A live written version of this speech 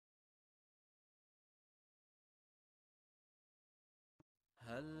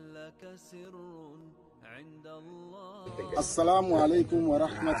Assalamu alaikum wa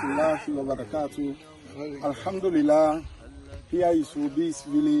rahmatullahi wa barakatuh. Alhamdulillah, here is Rubis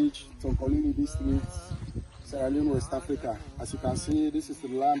village, Tonkolili District, Sierra Leone, West Africa. As you can see, this is the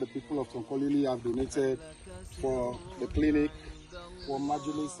land the people of Tonkolili have donated for the clinic for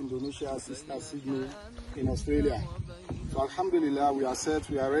Majelis Indonesia, Sister Sydney in Australia. So Alhamdulillah, we are set,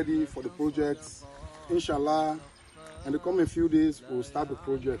 we are ready for the project. Inshallah, in the coming few days, we'll start the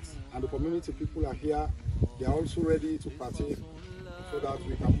project. And the community people are here. They are also ready to partake so that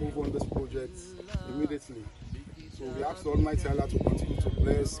we can move on this project immediately. So we ask the Almighty Allah to continue to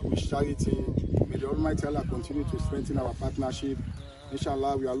bless with charity. May the Almighty Allah continue to strengthen our partnership.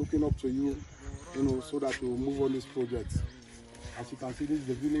 Inshallah, we are looking up to you, so that we will move on this project. As you can see, this is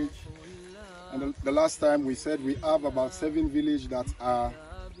the village. And the last time we said we have about 7 villages that are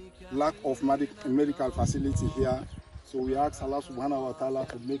lack of medical facility here. So we ask Allah subhanahu wa ta'ala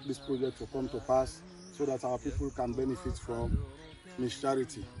to make this project to come to pass so that our people can benefit from this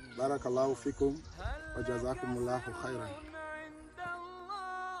charity. Barakallahu fikum wa jazakumullahu khairan.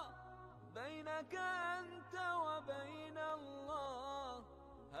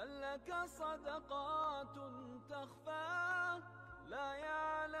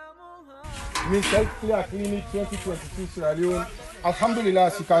 Miss Health Clear Clinic 2022 Sierra Leone. Alhamdulillah,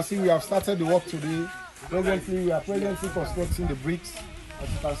 as you can see, we have started the work today. Presently, we are constructing the bricks. As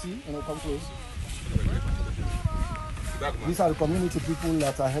you can see, come close. These are the community people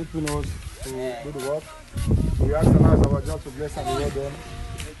that are helping us to do the work. So we ask Allah as our job to bless and reward them.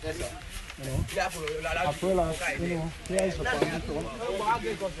 As well as, here is the foundation.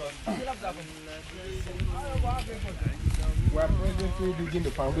 We are presently digging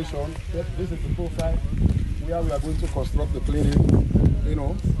the foundation. This is the profile where we are going to construct the clinic.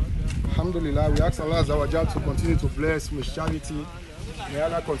 Alhamdulillah, we ask Allah as our job to continue to bless with charity. May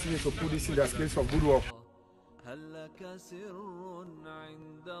Allah continue to put this in the scales of good work.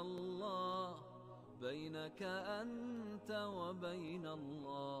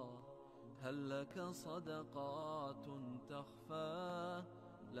 هل لك صدقات تخفى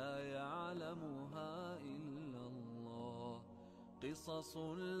لا يعلمها إلا الله قصص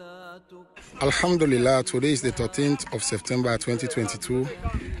لا تكفى. Alhamdulillah, today is the 13th of September 2022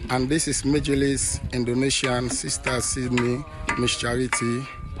 and this is Majelis Indonesian Sister Sydney Miss Charity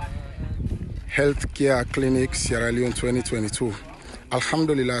Healthcare Clinic Sierra Leone 2022.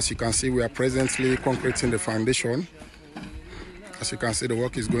 Alhamdulillah, as you can see, we are presently concreting the foundation. As you can see, the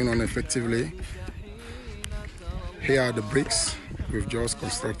work is going on effectively. Here are the bricks we've just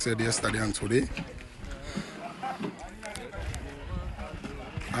constructed yesterday and today.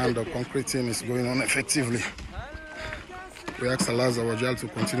 And the concreting is going on effectively. We ask Allah our Jal to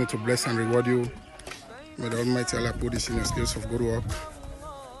continue to bless and reward you. May the Almighty Allah put this in your skills of good work.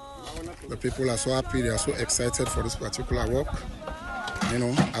 The people are so happy, they are so excited for this particular work.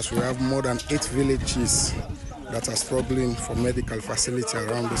 As we have more than 8 villages that are struggling for medical facility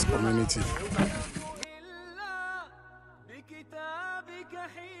around this community.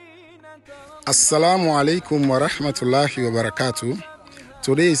 Assalamu alaikum wa rahmatullahi wa barakatuh.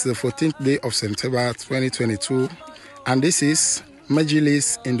 Today is the 14th day of September 2022 and this is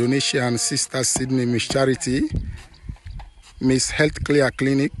Majelis Indonesian Sister Sydney Miss Charity Miss Health Clear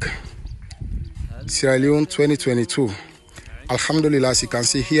Clinic Sierra Leone 2022. Alhamdulillah, as you can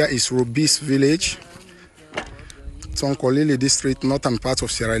see, here is Rubis village, Tonkolili District, northern part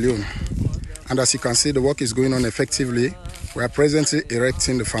of Sierra Leone. And as you can see, the work is going on effectively. We are presently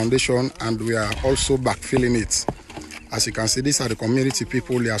erecting the foundation and we are also backfilling it. As you can see, these are the community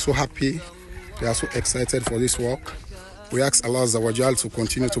people. They are so happy. They are so excited for this work. We ask Allah Azawajal to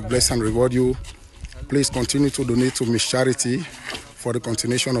continue to bless and reward you. Please continue to donate to Miss Charity for the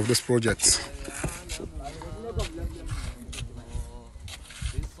continuation of this project.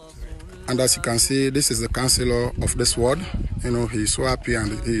 And as you can see, this is the councillor of this ward. He is so happy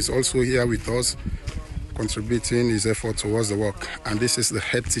and he is also here with us, contributing his effort towards the work. And this is the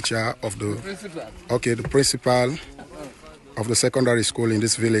head teacher of the principal of the secondary school in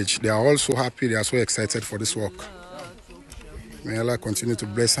this village. They are all so happy, they are so excited for this work. May Allah continue to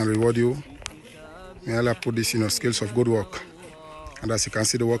bless and reward you. May Allah put this in your skills of good work. And as you can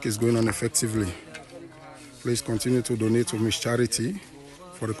see, the work is going on effectively. Please continue to donate to Miss Charity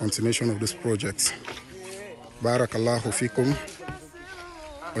for the continuation of this project. Barakallahu fikum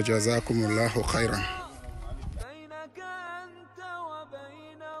wa jazakumullahu khairan.